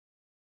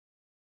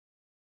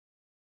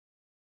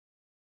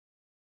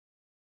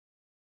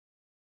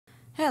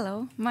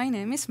Hello, my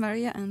name is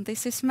Maria and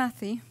this is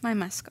Mathy, my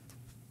mascot.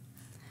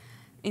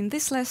 In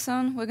this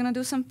lesson, we're going to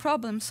do some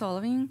problem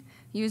solving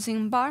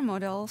using bar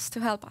models to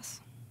help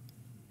us.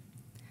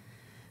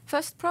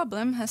 First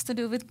problem has to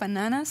do with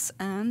bananas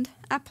and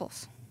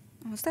apples.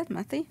 What's that,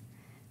 Mathy?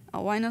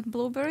 Oh, why not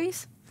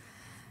blueberries?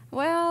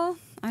 Well,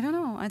 I don't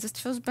know. I just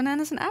chose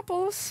bananas and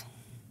apples.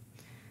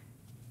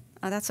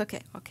 Oh, that's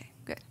okay. Okay,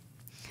 good.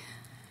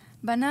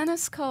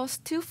 Bananas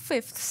cost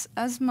 2/5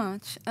 as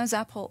much as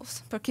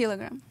apples per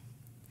kilogram.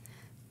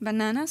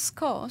 Bananas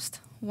cost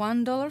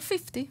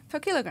 $1.50 per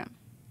kilogram.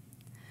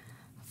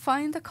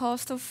 Find the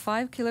cost of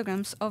 5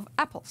 kilograms of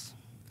apples.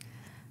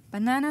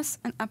 Bananas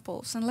and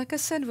apples. And like I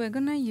said, we're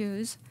going to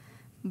use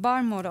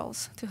bar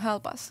models to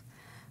help us.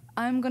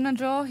 I'm going to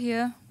draw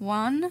here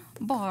one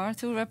bar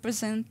to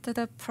represent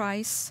the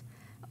price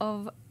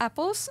of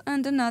apples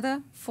and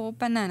another for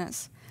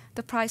bananas.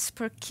 The price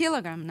per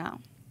kilogram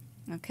now.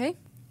 Okay?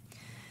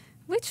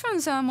 Which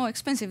ones are more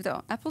expensive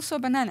though, apples or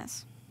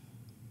bananas?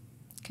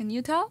 Can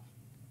you tell?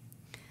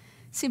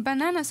 See,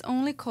 bananas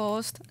only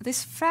cost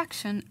this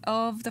fraction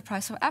of the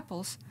price of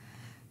apples,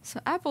 so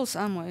apples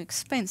are more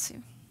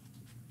expensive.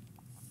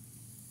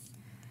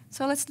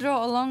 So let's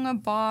draw a longer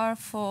bar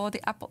for the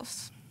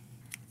apples.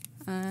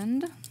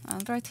 And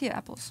I'll write here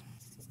apples.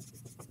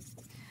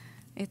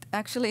 It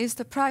actually is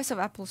the price of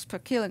apples per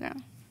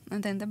kilogram,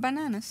 and then the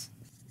bananas.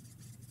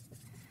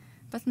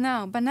 But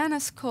now,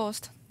 bananas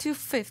cost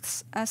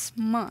 2/5 as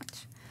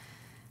much.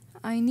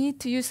 I need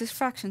to use this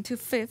fraction,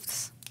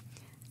 2/5.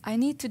 I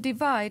need to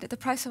divide the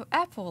price of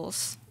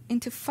apples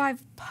into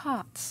 5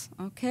 parts,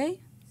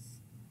 okay?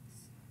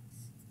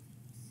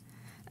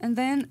 And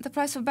then the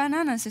price of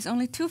bananas is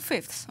only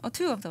 2/5, or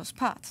 2 of those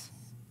parts.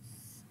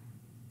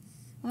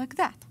 Like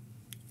that.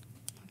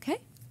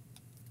 Okay?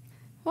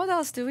 What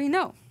else do we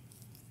know?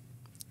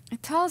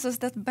 It tells us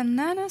that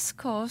bananas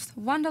cost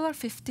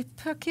 $1.50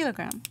 per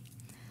kilogram.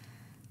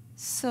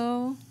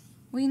 So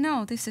we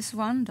know this is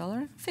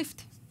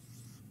 $1.50.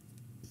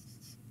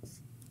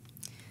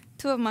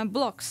 2 of my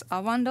blocks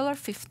are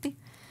 $1.50,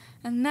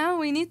 and now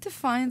we need to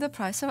find the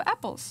price of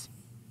apples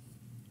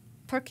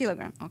per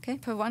kilogram, okay,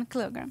 per 1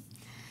 kilogram.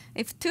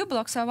 If 2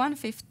 blocks are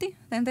 $1.50,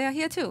 then they are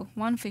here too,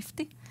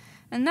 $1.50,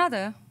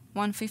 another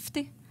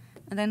 $1.50,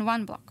 and then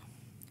 1 block.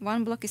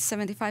 1 block is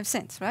 75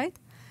 cents, right?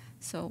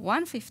 So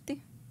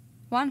 $1.50,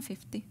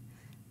 $1.50,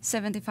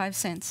 75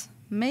 cents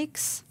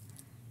makes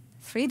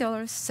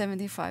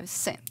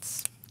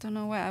 $3.75. Don't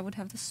know where I would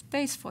have the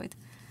space for it.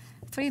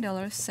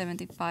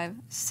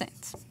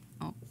 $3.75.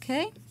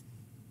 Okay,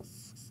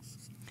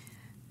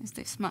 is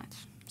this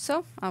much?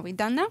 So, are we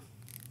done now?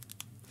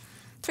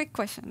 Trick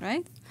question,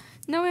 right?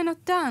 No, we're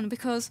not done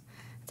because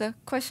the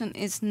question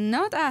is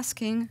not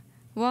asking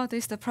what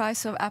is the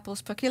price of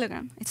apples per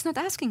kilogram. It's not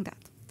asking that.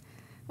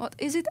 What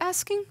is it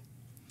asking?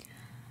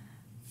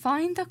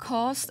 Find the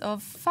cost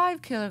of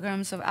 5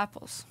 kilograms of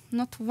apples,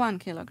 not 1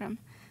 kilogram.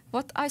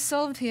 What I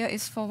solved here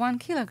is for 1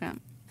 kilogram.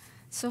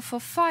 So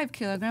for 5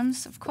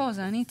 kilograms, of course,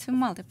 I need to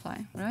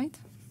multiply, right?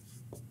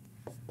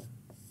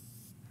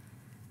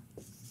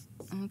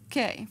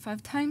 Okay,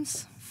 5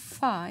 times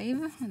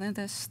 5, and then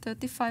there's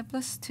 35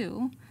 plus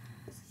 2,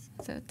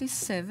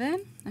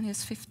 37, and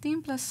here's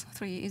 15 plus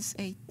 3 is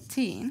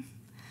 18.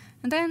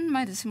 And then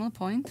my decimal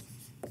point,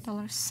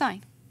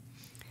 $sign.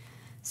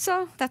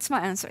 So that's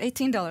my answer,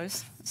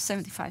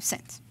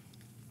 $18.75.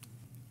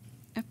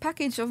 A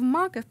package of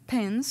marker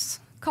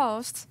pens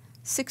costs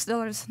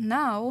 $6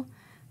 now,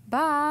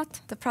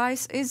 but the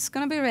price is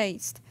going to be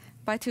raised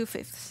by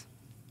 2/5.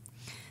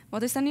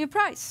 What is the new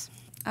price?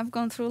 I've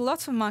gone through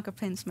lots of marker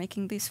pens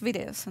making these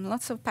videos and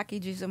lots of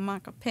packages of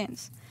marker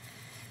pens.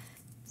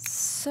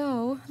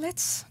 So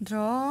let's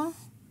draw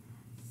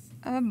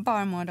a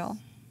bar model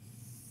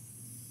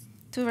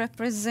to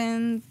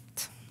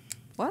represent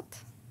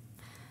what?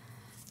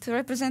 To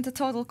represent the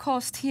total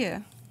cost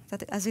here,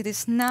 that as it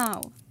is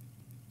now,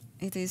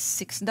 it is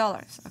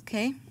 $6,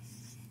 okay?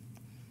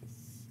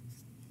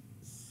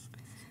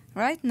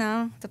 Right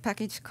now, the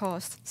package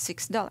costs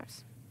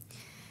 $6.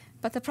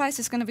 But the price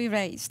is going to be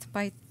raised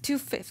by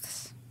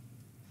 2/5.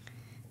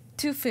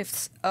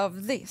 2/5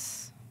 of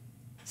this.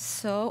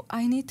 So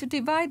I need to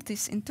divide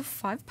this into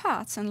 5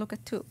 parts and look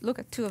at two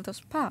of those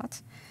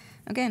parts.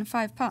 Again,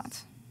 5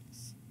 parts.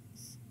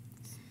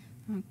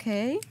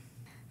 Okay.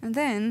 And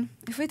then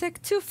if we take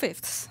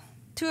 2/5,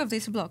 2 of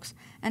these blocks,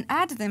 and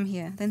add them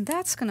here, then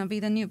that's going to be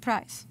the new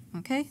price.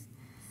 Okay?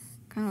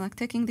 Kind of like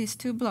taking these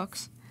 2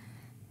 blocks.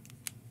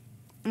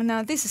 And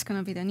now this is going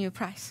to be the new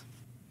price.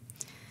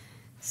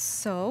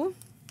 So,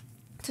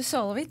 to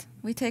solve it,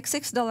 we take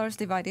 $6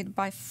 divided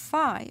by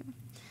 5.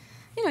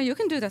 You know, you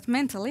can do that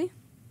mentally.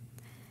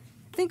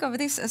 Think of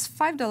this as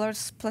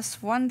 $5 plus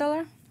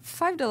 $1.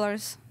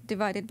 $5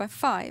 divided by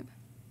 5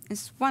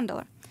 is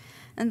 $1.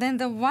 And then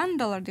the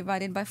 $1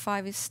 divided by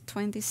 5 is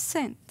 20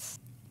 cents.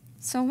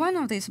 So one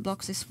of these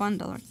blocks is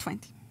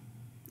 $1.20.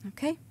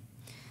 Okay?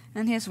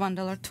 And here's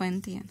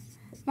 $1.20 and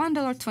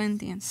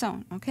 $1.20 and so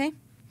on, okay?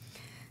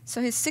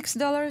 So here's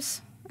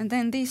 $6, and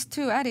then these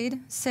 2 added,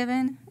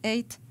 7,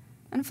 8,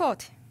 and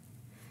 40.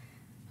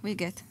 we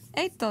get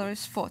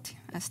 $8.40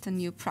 as the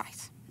new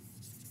price.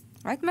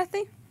 Right,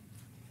 Matthew?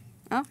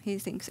 Oh, he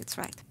thinks it's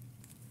right.